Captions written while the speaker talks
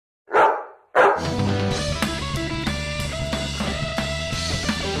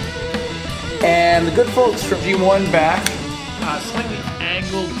and the good folks from G1 back. Slightly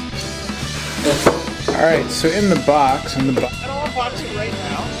angled. Alright, so in the box, I don't unbox it right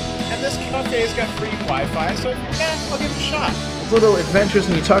now. And this cafe's got free Wi-Fi, so I'll give it a shot. it's a little adventurous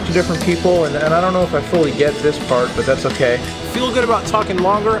and you talk to different people, and I don't know if I fully get this part, but that's okay. Feel good about talking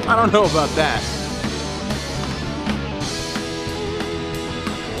longer? I don't know about that.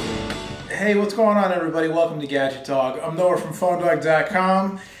 Hey, what's going on, everybody? Welcome to GadgetDog. I'm Noah from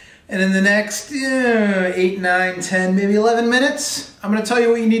PhoneDog.com, and in the next 8, 9, 10, maybe 11 minutes, I'm going to tell you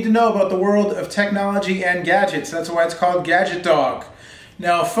what you need to know about the world of technology and gadgets. That's why it's called GadgetDog.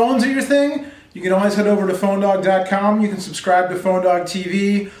 Now, if phones are your thing, you can always head over to PhoneDog.com. You can subscribe to PhoneDog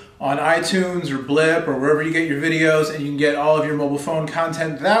TV on iTunes or Blip or wherever you get your videos, and you can get all of your mobile phone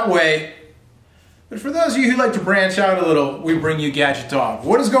content that way. But for those of you who like to branch out a little, we bring you GadgetDog.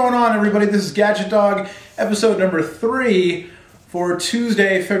 What is going on, everybody? This is GadgetDog, episode number 3 for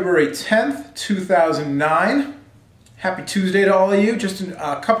Tuesday, February 10th, 2009. Happy Tuesday to all of you. Just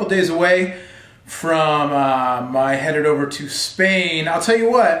a couple days away from my headed over to Spain. I'll tell you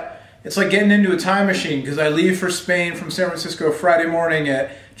what, it's like getting into a time machine because I leave for Spain from San Francisco Friday morning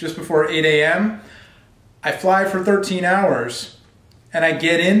at just before 8 a.m. I fly for 13 hours. And I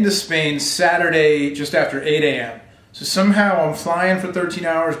get into Spain Saturday just after 8 a.m. So somehow I'm flying for 13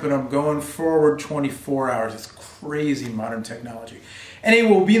 hours, but I'm going forward 24 hours. It's crazy modern technology. Anyway,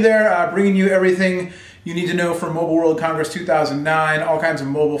 we'll be there bringing you everything you need to know for Mobile World Congress 2009, all kinds of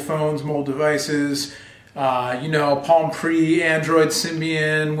mobile phones, mobile devices, you know, Palm Pre, Android,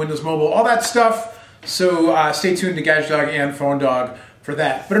 Symbian, Windows Mobile, all that stuff. So stay tuned to GadgetDog and PhoneDog for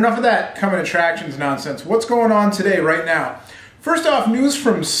that. But enough of that common attractions nonsense. What's going on today, right now? First off, news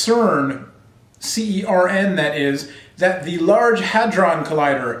from CERN, C-E-R-N that is, that the Large Hadron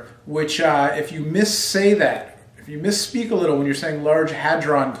Collider, which if you missay that, if you misspeak a little when you're saying Large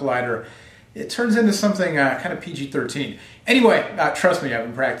Hadron Collider, it turns into something kind of PG-13. Anyway, trust me, I've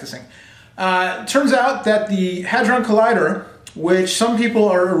been practicing. Turns out that the Hadron Collider, which some people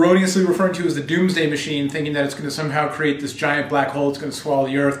are erroneously referring to as the Doomsday Machine, thinking that it's going to somehow create this giant black hole that's going to swallow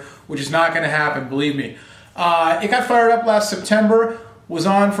the Earth, which is not going to happen, believe me. It got fired up last September, was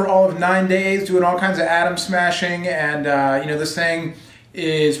on for all of 9 days, doing all kinds of atom smashing, and you know, this thing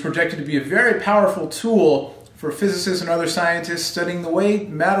is projected to be a very powerful tool for physicists and other scientists studying the way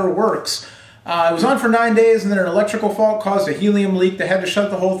matter works. It was on for 9 days, and then an electrical fault caused a helium leak. They had to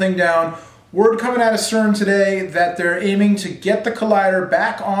shut the whole thing down. Word coming out of CERN today that they're aiming to get the collider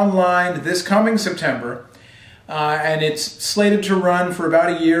back online this coming September, and it's slated to run for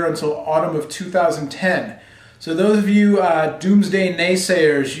about a year until autumn of 2010. So those of you doomsday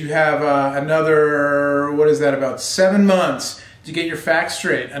naysayers, you have another, what is that, about 7 months to get your facts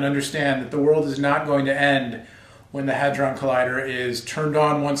straight and understand that the world is not going to end when the Hadron Collider is turned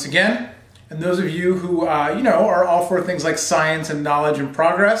on once again. And those of you who, you know, are all for things like science and knowledge and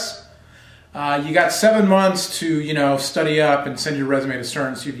progress, you got 7 months to, you know, study up and send your resume to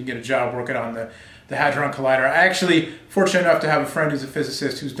CERN so you can get a job working on the Hadron Collider. I actually, fortunate enough to have a friend who's a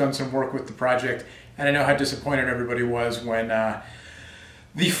physicist who's done some work with the project, and I know how disappointed everybody was when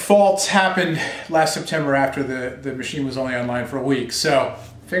the faults happened last September after the machine was only online for a week. So,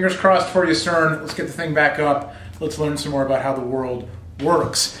 fingers crossed for you, CERN. Let's get the thing back up. Let's learn some more about how the world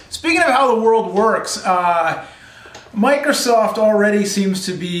works. Speaking of how the world works, Microsoft already seems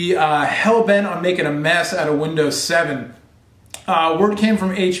to be hell-bent on making a mess out of Windows 7. Word came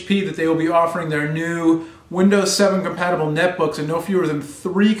from HP that they will be offering their new Windows 7 compatible netbooks in no fewer than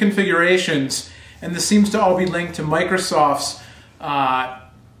 3 configurations, and this seems to all be linked to Microsoft's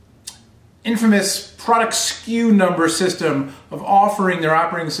infamous product SKU number system of offering their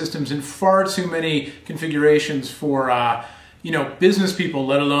operating systems in far too many configurations for you know, business people,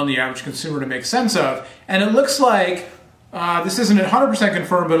 let alone the average consumer, to make sense of. And it looks like this isn't 100%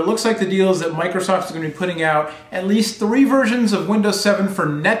 confirmed, but it looks like the deal is that Microsoft is going to be putting out at least 3 versions of Windows 7 for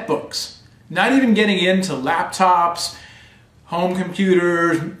netbooks. Not even getting into laptops, home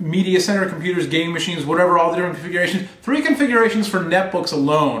computers, media center computers, game machines, whatever, all the different configurations. 3 configurations for netbooks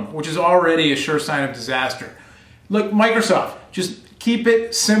alone, which is already a sure sign of disaster. Look, Microsoft, just keep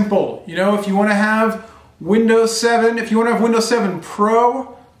it simple. You know, if you want to have Windows 7, if you want to have Windows 7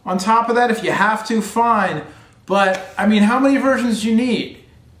 Pro on top of that, if you have to, fine. But, I mean, how many versions do you need?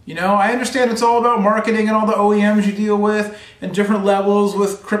 You know, I understand it's all about marketing and all the OEMs you deal with and different levels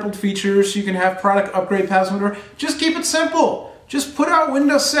with crippled features so you can have product upgrade paths, whatever. Just keep it simple. Just put out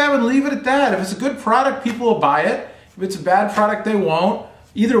Windows 7, leave it at that. If it's a good product, people will buy it. If it's a bad product, they won't.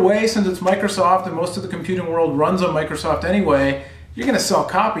 Either way, since it's Microsoft and most of the computing world runs on Microsoft anyway, you're going to sell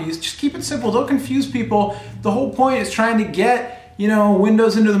copies. Just keep it simple. Don't confuse people. The whole point is trying to get,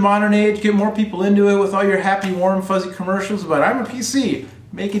 Windows into the modern age, get more people into it with all your happy, warm, fuzzy commercials about I'm a PC.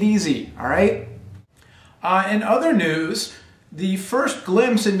 Make it easy, all right? In other news, the first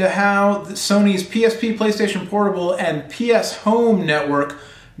glimpse into how Sony's PSP, PlayStation Portable, and PS Home network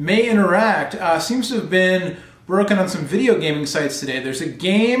may interact seems to have been broken on some video gaming sites today. There's a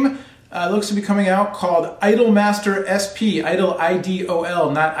game looks to be coming out called Idolmaster SP, Idol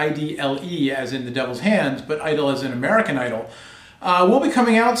I-D-O-L, not I-D-L-E as in the devil's hands, but Idol as in American Idol. Will be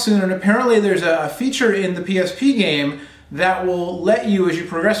coming out soon, and apparently there's a feature in the PSP game that will let you, as you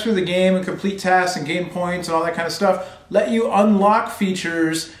progress through the game and complete tasks and gain points and all that kind of stuff, let you unlock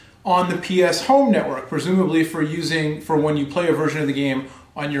features on the PS Home network, presumably for when you play a version of the game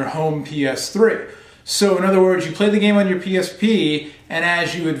on your home PS3. So in other words, you play the game on your PSP, and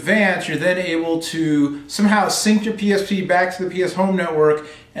as you advance, you're then able to somehow sync your PSP back to the PS Home network,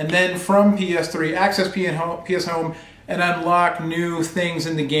 and then from PS3 access PS Home and unlock new things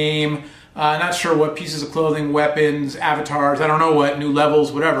in the game. Not sure what pieces of clothing, weapons, avatars, I don't know what, new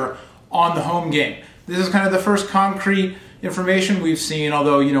levels, whatever, on the home game. This is kind of the first concrete information we've seen,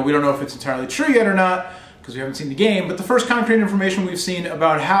 although we don't know if it's entirely true yet or not, because we haven't seen the game, but the first concrete information we've seen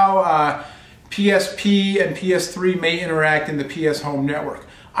about how PSP and PS3 may interact in the PS Home network.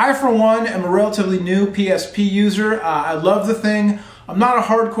 I, for one, am a relatively new PSP user. I love the thing. I'm not a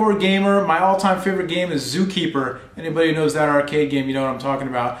hardcore gamer. My all-time favorite game is Zookeeper. Anybody who knows that arcade game, you know what I'm talking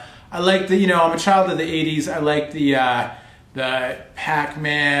about. I like the, I'm a child of the 80s. I like the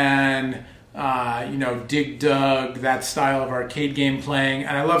Pac-Man, Dig Dug, that style of arcade game playing,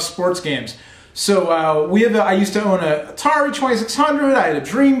 and I love sports games. So I used to own a Atari 2600, I had a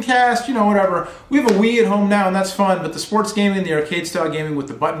Dreamcast, whatever. We have a Wii at home now, and that's fun, but the sports gaming, the arcade style gaming with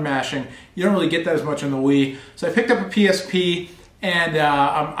the button mashing, you don't really get that as much on the Wii. So I picked up a PSP, and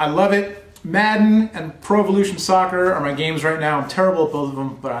I love it. Madden and Pro Evolution Soccer are my games right now. I'm terrible at both of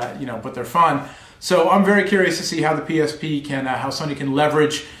them, but but they're fun. So I'm very curious to see how the PSP can, how Sony can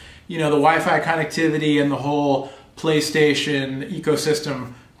leverage, the Wi-Fi connectivity and the whole PlayStation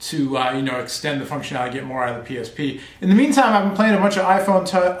ecosystem to extend the functionality, get more out of the PSP. In the meantime, I've been playing a bunch of iPhone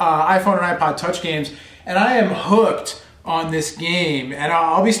and iPod Touch games, and I am hooked on this game. And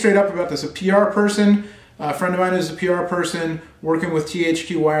I'll be straight up about this. A PR person, a friend of mine who's a PR person working with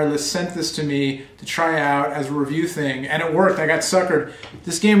THQ Wireless, sent this to me to try out as a review thing, and it worked. I got suckered.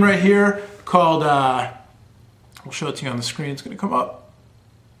 This game right here called, I'll show it to you on the screen, it's going to come up.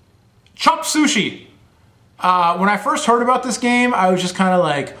 Chop Sushi. When I first heard about this game, I was just kind of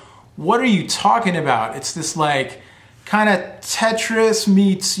like, what are you talking about? It's this like kind of Tetris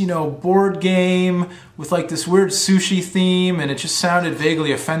meets, board game with like this weird sushi theme, and it just sounded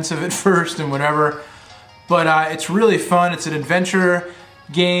vaguely offensive at first and whatever. But it's really fun. It's an adventure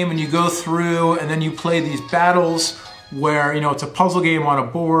game, and you go through and then you play these battles where, it's a puzzle game on a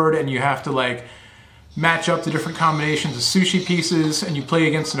board, and you have to like match up the different combinations of sushi pieces, and you play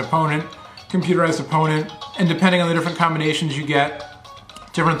against an opponent, computerized opponent, and depending on the different combinations you get,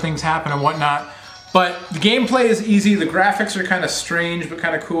 different things happen and whatnot. But the gameplay is easy, the graphics are kind of strange but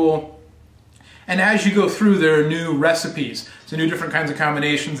kind of cool. And as you go through, there are new recipes, so new different kinds of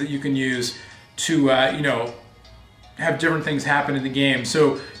combinations that you can use to, have different things happen in the game.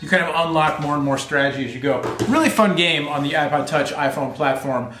 So you kind of unlock more and more strategy as you go. Really fun game on the iPod Touch iPhone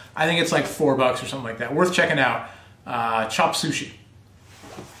platform. I think it's like $4 or something like that. Worth checking out. Chop Sushi.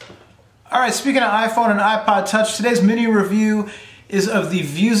 Alright, speaking of iPhone and iPod Touch, today's mini review is of the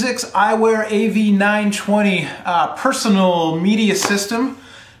Vuzix eyewear AV920 personal media system.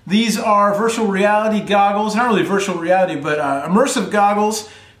 These are virtual reality goggles, not really virtual reality, but immersive goggles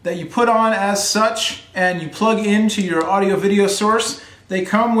that you put on as such, and you plug into your audio video source. They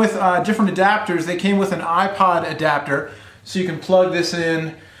come with different adapters. They came with an iPod adapter, so you can plug this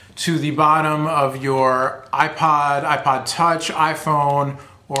in to the bottom of your iPod, iPod Touch, iPhone,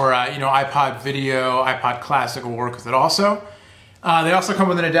 or iPod Video, iPod Classic will work with it also. They also come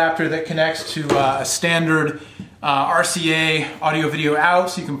with an adapter that connects to a standard RCA audio video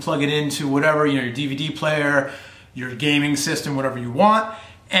out, so you can plug it into whatever, your DVD player, your gaming system, whatever you want.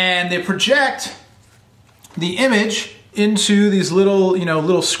 And they project the image into these little,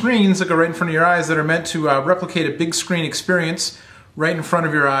 little screens that go right in front of your eyes that are meant to replicate a big screen experience right in front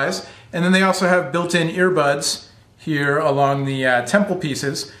of your eyes. And then they also have built-in earbuds here along the temple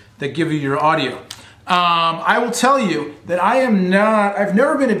pieces that give you your audio. I will tell you that I've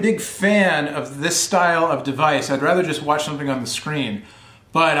never been a big fan of this style of device. I'd rather just watch something on the screen.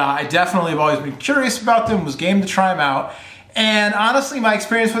 But I definitely have always been curious about them, was game to try them out. And honestly, my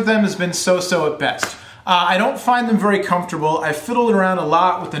experience with them has been so-so at best. I don't find them very comfortable. I fiddled around a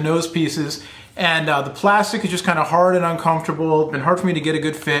lot with the nose pieces, and the plastic is just kind of hard and uncomfortable. It's been hard for me to get a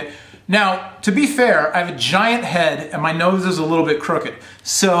good fit. Now, to be fair, I have a giant head and my nose is a little bit crooked.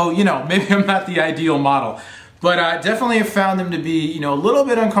 So, you know, maybe I'm not the ideal model. But I definitely have found them to be, you know, a little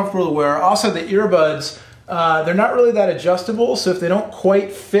bit uncomfortable to wear. Also, the earbuds, they're not really that adjustable. So if they don't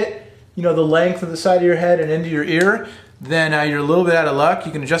quite fit, you know, the length of the side of your head and into your ear, then you're a little bit out of luck.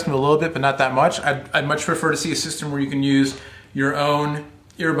 You can adjust them a little bit, but not that much. I'd much prefer to see a system where you can use your own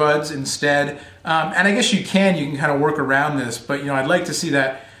earbuds instead. And I guess you can kind of work around this, but, you know, I'd like to see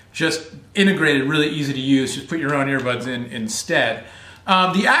that just integrated, really easy to use. Just put your own earbuds in instead.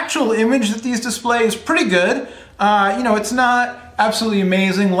 The actual image that these display is pretty good. You know, it's not absolutely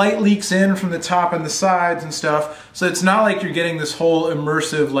amazing. Light leaks in from the top and the sides and stuff, so it's not like you're getting this whole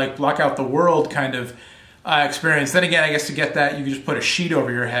immersive, like, block out the world kind of experience. Then again, I guess to get that, you can just put a sheet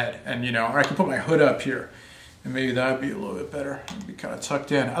over your head, and, you know, or I can put my hood up here, and maybe that would be a little bit better. It'd be kind of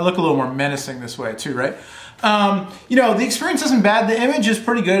tucked in. I look a little more menacing this way too, right? You know, the experience isn't bad. The image is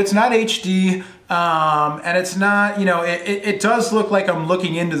pretty good. It's not HD, and it's not, you know, it does look like I'm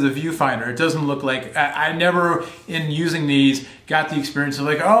looking into the viewfinder. It doesn't look like, I never, in using these, got the experience of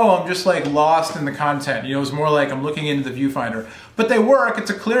like, oh, I'm just like lost in the content. You know, it's more like I'm looking into the viewfinder. But they work.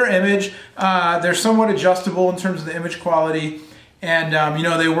 It's a clear image. They're somewhat adjustable in terms of the image quality. And, you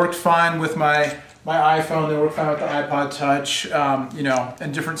know, they worked fine with my iPhone. They work fine with the iPod Touch, you know,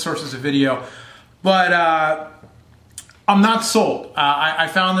 and different sources of video. But I'm not sold. I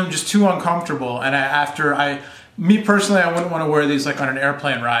found them just too uncomfortable, and me personally, I wouldn't want to wear these like on an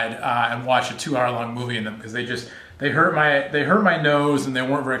airplane ride and watch a 2-hour-long movie in them, because they hurt my nose and they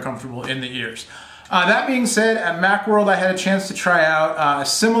weren't very comfortable in the ears. That being said, at Macworld I had a chance to try out a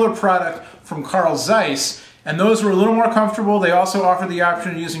similar product from Carl Zeiss, and those were a little more comfortable. They also offered the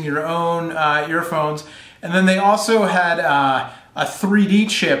option of using your own earphones, and then they also had a 3D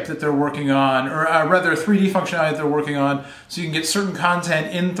chip that they're working on, or rather a 3D functionality that they're working on, so you can get certain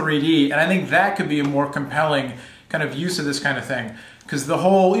content in 3D, and I think that could be a more compelling kind of use of this kind of thing. Because the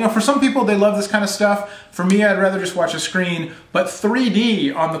whole, you know, for some people they love this kind of stuff. For me, I'd rather just watch a screen, but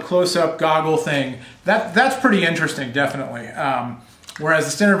 3D on the close-up goggle thing, that's pretty interesting, definitely. Whereas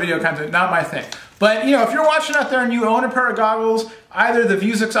the standard video content, not my thing. But, you know, if you're watching out there and you own a pair of goggles, either the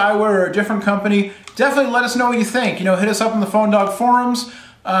Vuzix eyewear or a different company, definitely let us know what you think. You know, hit us up in the Phone Dog forums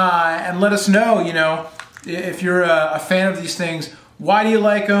and let us know, you know, if you're a fan of these things, why do you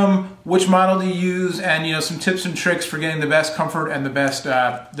like them, which model do you use, and, you know, some tips and tricks for getting the best comfort and the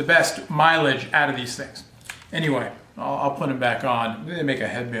best mileage out of these things. Anyway, I'll put them back on. Maybe they make a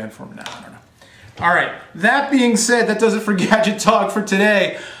headband for them now, I don't know. All right, that being said, that does it for Gadget Talk for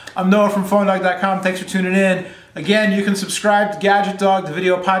today. I'm Noah from PhoneDog.com. Thanks for tuning in. Again, you can subscribe to GadgetDog, the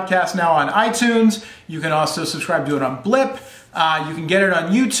video podcast, now on iTunes. You can also subscribe to it on Blip. You can get it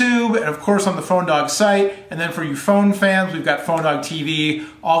on YouTube and, of course, on the Phone Dog site. And then for you phone fans, we've got Phone Dog TV,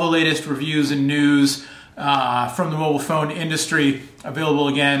 all the latest reviews and news from the mobile phone industry, available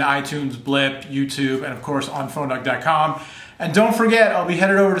again, iTunes, Blip, YouTube, and, of course, on PhoneDog.com. And don't forget, I'll be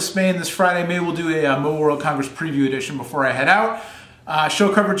headed over to Spain this Friday. Maybe we'll do a Mobile World Congress preview edition before I head out.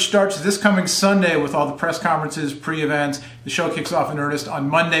 Show coverage starts this coming Sunday with all the press conferences, pre-events. The show kicks off in earnest on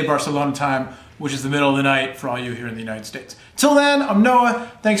Monday, Barcelona time, which is the middle of the night for all you here in the United States. Till then, I'm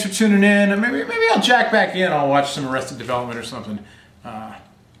Noah. Thanks for tuning in. Maybe I'll jack back in. I'll watch some Arrested Development or something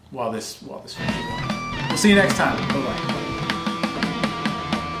while this. We'll see you next time. Bye-bye.